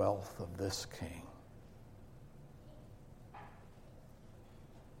the wealth of this king.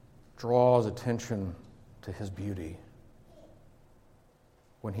 Draws attention to his beauty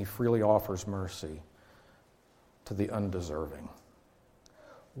when he freely offers mercy to the undeserving.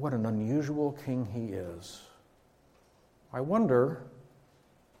 What an unusual king he is. I wonder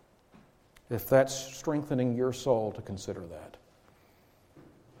if that's strengthening your soul to consider that.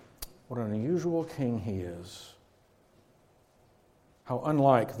 What an unusual king he is. How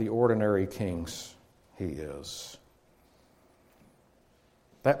unlike the ordinary kings he is.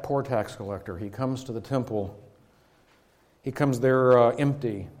 That poor tax collector, he comes to the temple. He comes there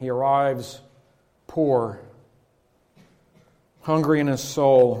empty. He arrives poor, hungry in his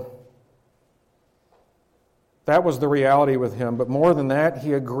soul. That was the reality with him. But more than that,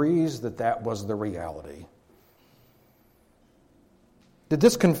 he agrees that that was the reality. Did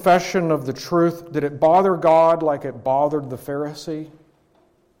this confession of the truth, did it bother God like it bothered the Pharisee?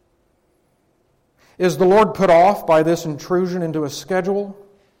 Is the Lord put off by this intrusion into a schedule?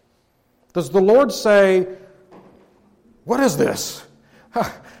 Does the Lord say, "What is this?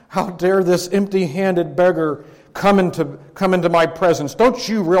 How dare this empty-handed beggar come into my presence? Don't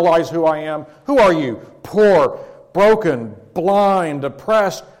you realize who I am? Who are you? Poor, broken, blind,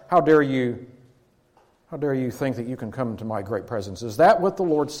 oppressed. How dare you think that you can come into my great presence?" Is that what the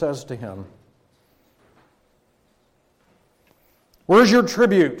Lord says to him? Where's your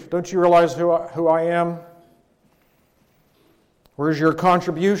tribute? Don't you realize who I am? Where's your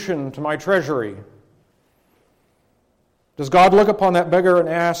contribution to my treasury? Does God look upon that beggar and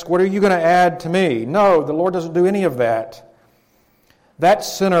ask, "What are you going to add to me?" No, the Lord doesn't do any of that. That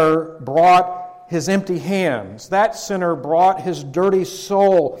sinner brought his empty hands. That sinner brought his dirty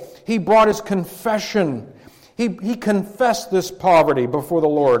soul. He brought his confession. He confessed this poverty before the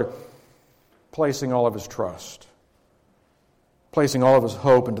Lord, placing all of his trust, placing all of his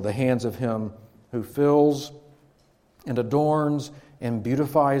hope into the hands of Him who fills and adorns and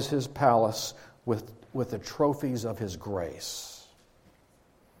beautifies his palace with the trophies of His grace.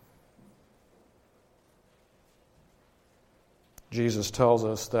 Jesus tells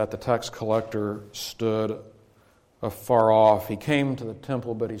us that the tax collector stood afar off. He came to the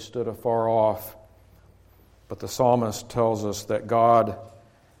temple, but he stood afar off. But the psalmist tells us that God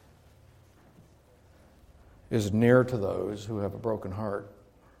is near to those who have a broken heart.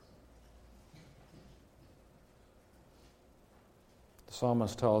 The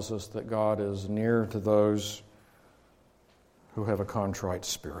psalmist tells us that God is near to those who have a contrite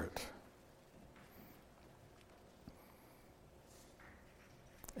spirit.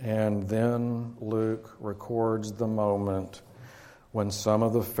 And then Luke records the moment when some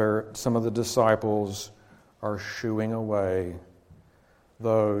of the disciples are shooing away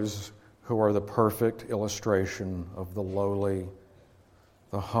those who are the perfect illustration of the lowly,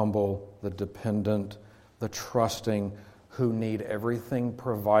 the humble, the dependent, the trusting, who need everything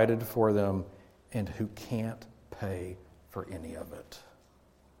provided for them and who can't pay for any of it.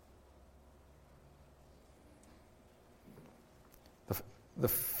 The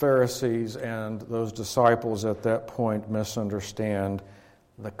Pharisees and those disciples at that point misunderstand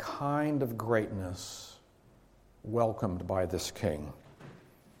the kind of greatness welcomed by this king.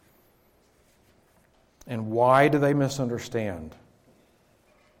 And why do they misunderstand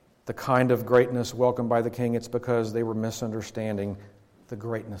the kind of greatness welcomed by the king? It's because they were misunderstanding the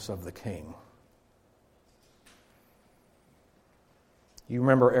greatness of the king. You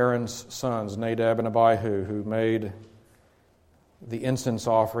remember Aaron's sons, Nadab and Abihu, who made the incense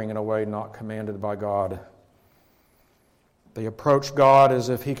offering in a way not commanded by God. They approach God as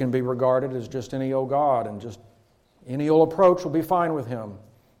if He can be regarded as just any old God, and just any old approach will be fine with Him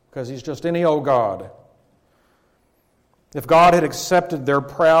because He's just any old God. If God had accepted their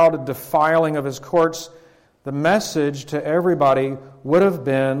proud defiling of His courts, the message to everybody would have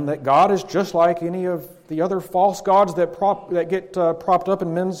been that God is just like any of the other false gods that get propped up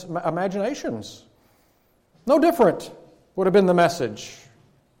in men's imaginations. No different would have been the message.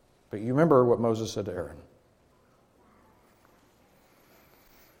 But you remember what Moses said to Aaron.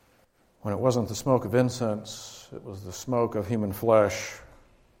 When it wasn't the smoke of incense, it was the smoke of human flesh.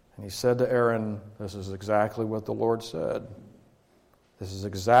 And he said to Aaron, this is exactly what the Lord said. This is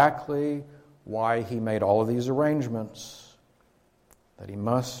exactly why He made all of these arrangements, that He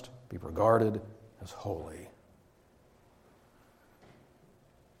must be regarded as holy.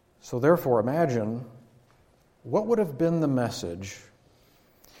 So therefore, imagine what would have been the message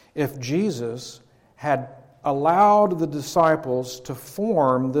if Jesus had allowed the disciples to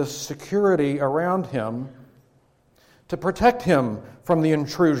form this security around Him to protect Him from the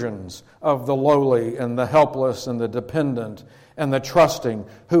intrusions of the lowly and the helpless and the dependent and the trusting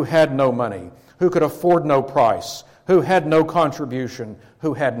who had no money, who could afford no price, who had no contribution,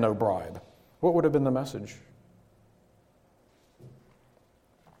 who had no bribe. What would have been the message?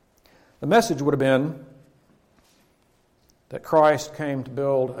 The message would have been that Christ came to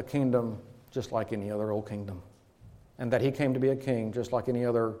build a kingdom just like any other old kingdom, and that He came to be a king just like any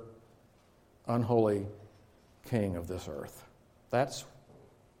other unholy king of this earth. That's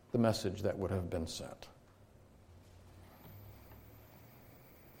the message that would have been sent.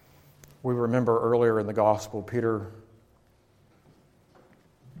 We remember earlier in the gospel, Peter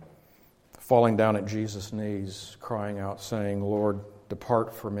falling down at Jesus' knees, crying out, saying, "Lord,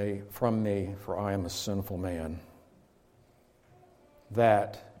 depart from me, for I am a sinful man."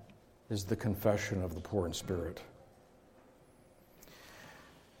 That is the confession of the poor in spirit.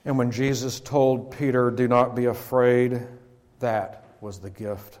 And when Jesus told Peter, "Do not be afraid," that was the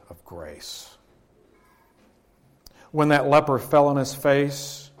gift of grace. When that leper fell on his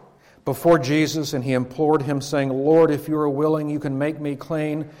face before Jesus and he implored Him, saying, "Lord, if you are willing, you can make me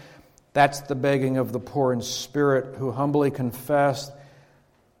clean," That's the begging of the poor in spirit who humbly confess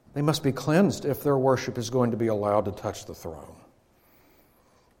they must be cleansed if their worship is going to be allowed to touch the throne.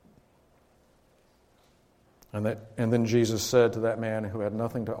 And then Jesus said to that man who had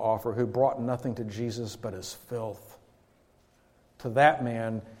nothing to offer, who brought nothing to Jesus but his filth, to that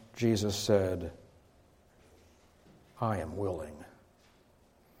man Jesus said, I am willing.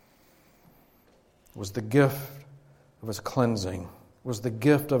 It was the gift of his cleansing, it was the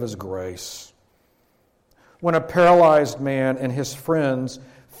gift of his grace. When a paralyzed man and his friends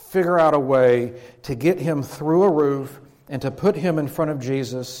figure out a way to get him through a roof and to put him in front of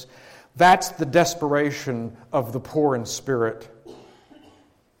Jesus, that's the desperation of the poor in spirit.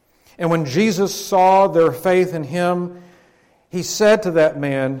 And when Jesus saw their faith in him, he said to that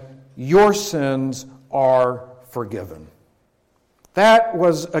man, your sins are forgiven. That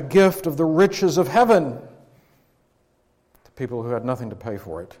was a gift of the riches of heaven to people who had nothing to pay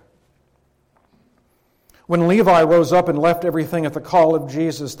for it. When Levi rose up and left everything at the call of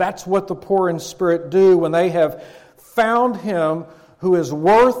Jesus, that's what the poor in spirit do when they have found him who is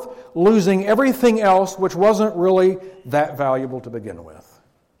worth losing everything else which wasn't really that valuable to begin with.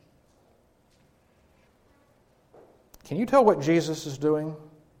 Can you tell what Jesus is doing?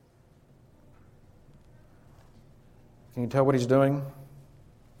 Can you tell what he's doing?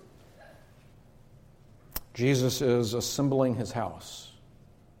 Jesus is assembling his house.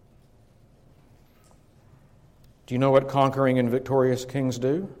 Do you know what conquering and victorious kings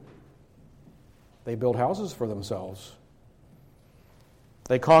do? They build houses for themselves.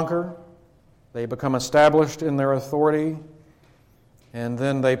 They conquer, they become established in their authority, and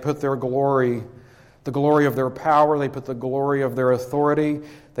then they put their glory, the glory of their power, they put the glory of their authority,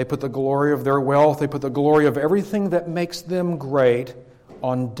 they put the glory of their wealth, they put the glory of everything that makes them great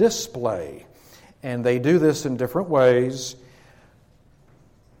on display. And they do this in different ways,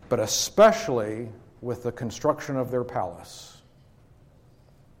 but especially with the construction of their palace.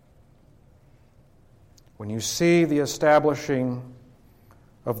 When you see the establishing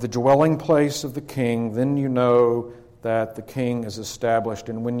of the dwelling place of the king, then you know that the king is established.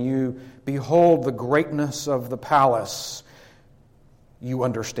 And when you behold the greatness of the palace, you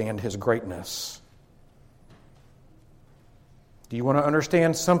understand his greatness. Do you want to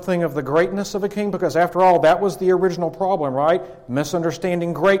understand something of the greatness of a king? Because after all, that was the original problem, right?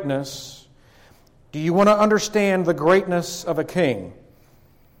 Misunderstanding greatness. Do you want to understand the greatness of a king?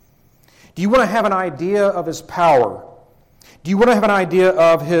 Do you want to have an idea of his power? Do you want to have an idea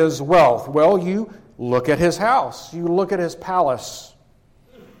of his wealth? Well, you look at his house. You look at his palace.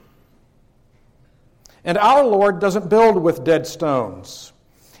 And our Lord doesn't build with dead stones.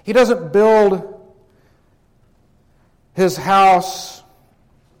 He doesn't build his house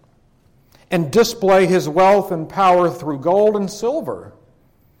and display his wealth and power through gold and silver.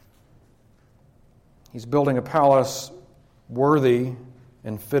 He's building a palace worthy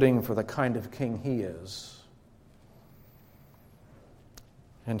and fitting for the kind of king he is.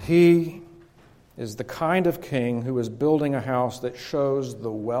 And he is the kind of king who is building a house that shows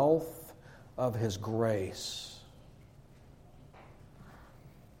the wealth of his grace.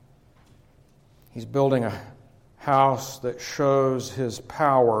 He's building a house that shows his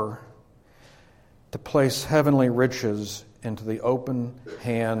power to place heavenly riches into the open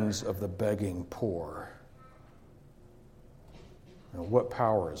hands of the begging poor. Now, what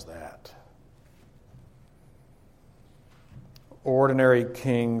power is that? Ordinary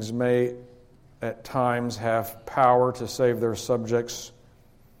kings may at times have power to save their subjects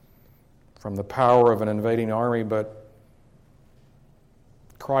from the power of an invading army, but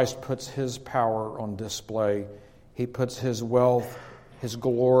Christ puts his power on display. He puts his wealth, his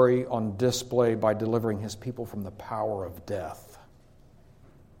glory on display by delivering his people from the power of death.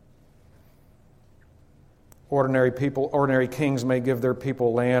 Ordinary kings may give their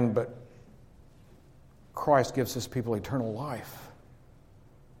people land, but Christ gives his people eternal life.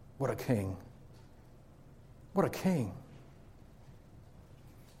 What a king. What a king.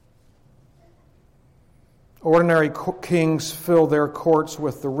 Ordinary kings fill their courts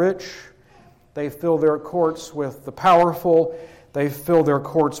with the rich. They fill their courts with the powerful. They fill their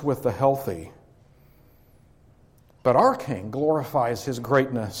courts with the healthy. But our king glorifies his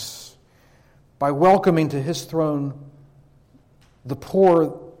greatness by welcoming to his throne the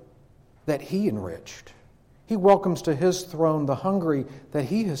poor that he enriched. He welcomes to his throne the hungry that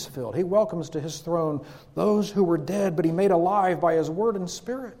he has filled. He welcomes to his throne those who were dead, but he made alive by his word and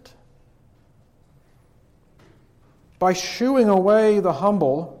spirit. By shooing away the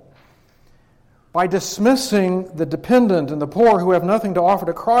humble, by dismissing the dependent and the poor who have nothing to offer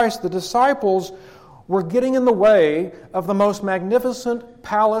to Christ, the disciples were getting in the way of the most magnificent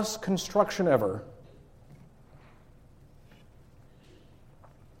palace construction ever.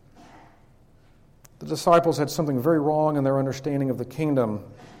 The disciples had something very wrong in their understanding of the kingdom.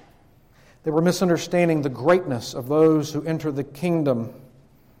 They were misunderstanding the greatness of those who enter the kingdom,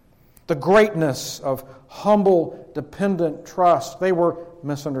 the greatness of humble, dependent trust. They were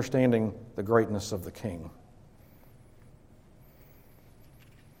misunderstanding the greatness of the King.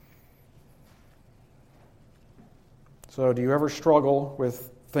 So, do you ever struggle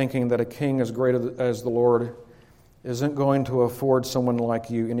with thinking that a king as great as the Lord isn't going to afford someone like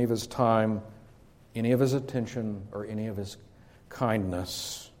you any of his time, any of his attention, or any of his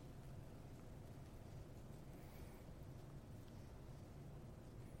kindness?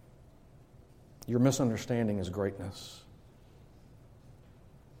 Your misunderstanding is greatness.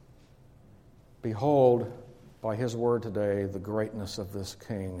 Behold, by his word today, the greatness of this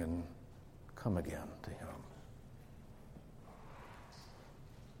king, and come again to him.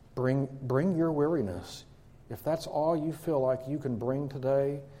 Bring your weariness. If that's all you feel like you can bring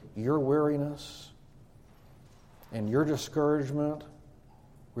today, your weariness and your discouragement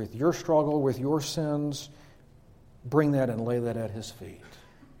with your struggle, with your sins, bring that and lay that at his feet.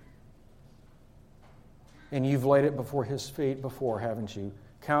 And you've laid it before his feet before, haven't you?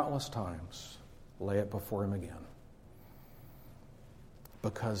 Countless times. Lay it before him again.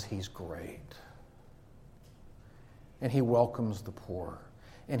 Because he's great. And he welcomes the poor.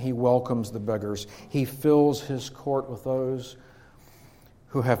 And he welcomes the beggars. He fills his court with those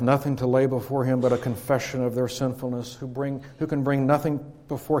who have nothing to lay before him but a confession of their sinfulness, who can bring nothing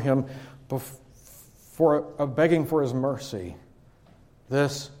before him for begging for his mercy.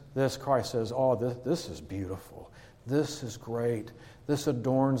 This Christ says, this is beautiful. This is great. This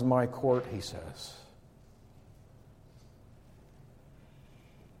adorns my court, he says.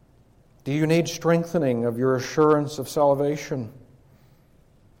 Do you need strengthening of your assurance of salvation?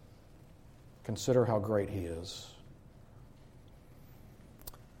 Consider how great he is.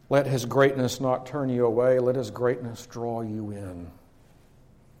 Let his greatness not turn you away. Let his greatness draw you in.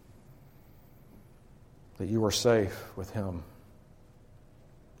 That you are safe with him.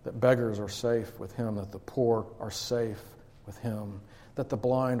 That beggars are safe with him. That the poor are safe with him. That the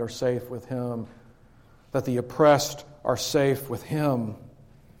blind are safe with him. That the oppressed are safe with him.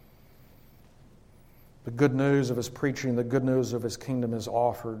 The good news of his preaching, the good news of his kingdom is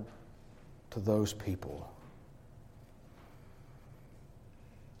offered to those people.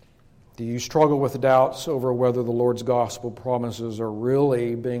 Do you struggle with doubts over whether the Lord's gospel promises are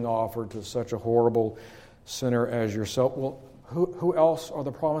really being offered to such a horrible sinner as yourself? Well, who else are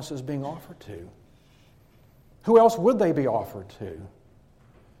the promises being offered to? Who else would they be offered to?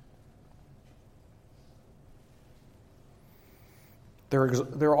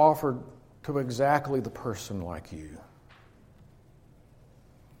 They're offered to exactly the person like you.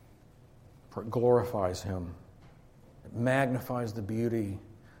 For it glorifies him. It magnifies the beauty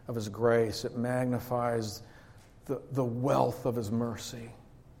of his grace. It magnifies the wealth of his mercy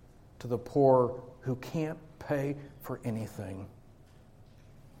to the poor who can't pay for anything,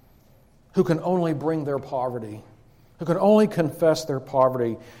 who can only bring their poverty, who can only confess their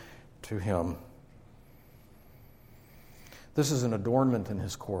poverty to him. This is an adornment in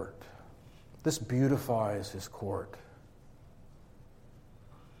his court. This beautifies his court.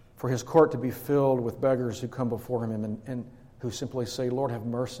 For his court to be filled with beggars who come before him and who simply say, Lord, have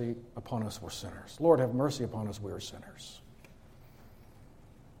mercy upon us, we're sinners. Lord, have mercy upon us, we are sinners.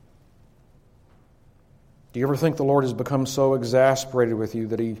 Do you ever think the Lord has become so exasperated with you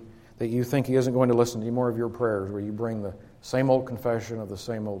that you think he isn't going to listen to any more of your prayers where you bring the same old confession of the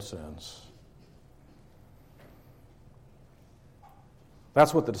same old sins?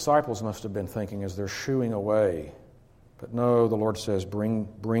 That's what the disciples must have been thinking as they're shooing away. But no, the Lord says,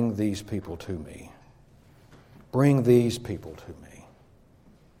 bring these people to me. Bring these people to me.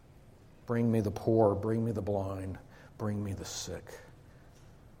 Bring me the poor, bring me the blind, bring me the sick.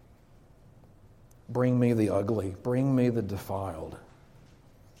 Bring me the ugly, bring me the defiled.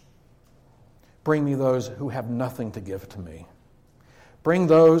 Bring me those who have nothing to give to me. Bring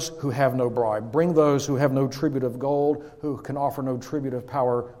those who have no bribe. Bring those who have no tribute of gold, who can offer no tribute of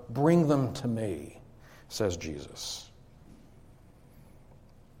power. Bring them to me, says Jesus.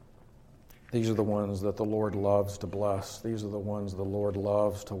 These are the ones that the Lord loves to bless. These are the ones the Lord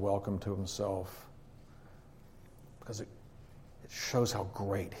loves to welcome to himself. Because it shows how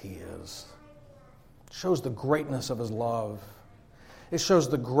great he is. It shows the greatness of his love. It shows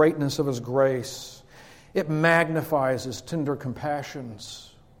the greatness of his grace. It magnifies his tender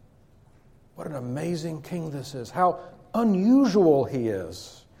compassions. What an amazing king this is. How unusual he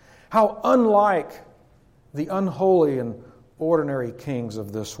is. How unlike the unholy and ordinary kings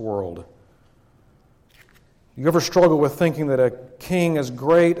of this world. You ever struggle with thinking that a king as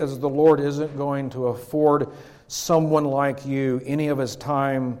great as the Lord isn't going to afford someone like you any of his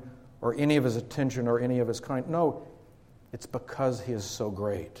time or any of his attention or any of his kind? No, it's because he is so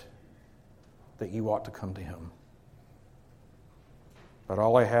great that you ought to come to him. But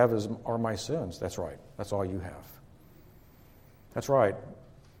all I have are my sins. That's right. That's all you have. That's right.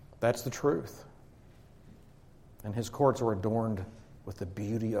 That's the truth. And his courts are adorned with the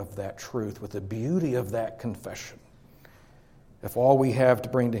beauty of that truth, with the beauty of that confession. If all we have to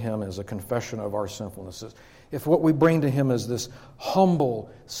bring to him is a confession of our sinfulnesses, if what we bring to him is this humble,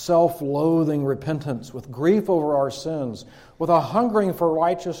 self-loathing repentance with grief over our sins, with a hungering for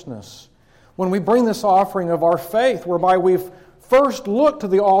righteousness, when we bring this offering of our faith, whereby we've first looked to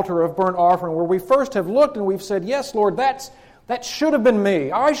the altar of burnt offering, where we first have looked and we've said, yes, Lord, that should have been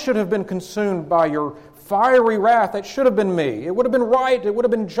me. I should have been consumed by your fiery wrath. That should have been me. It would have been right. It would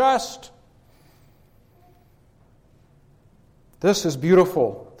have been just. This is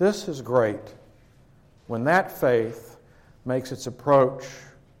beautiful. This is great. When that faith makes its approach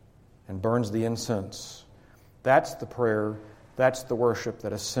and burns the incense, that's the prayer, that's the worship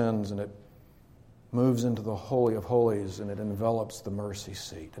that ascends, and it moves into the Holy of Holies, and it envelops the mercy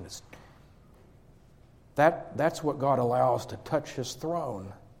seat. And that's what God allows to touch his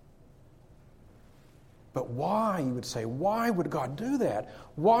throne. But why, you would say, why would God do that?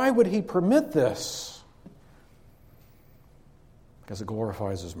 Why would he permit this? Because it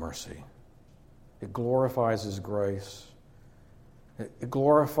glorifies his mercy. It glorifies his grace. It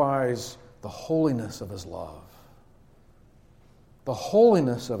glorifies the holiness of his love, the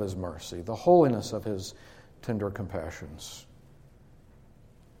holiness of his mercy, the holiness of his tender compassions.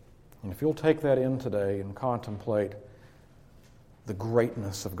 And if you'll take that in today and contemplate the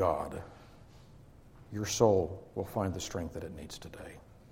greatness of God, your soul will find the strength that it needs today.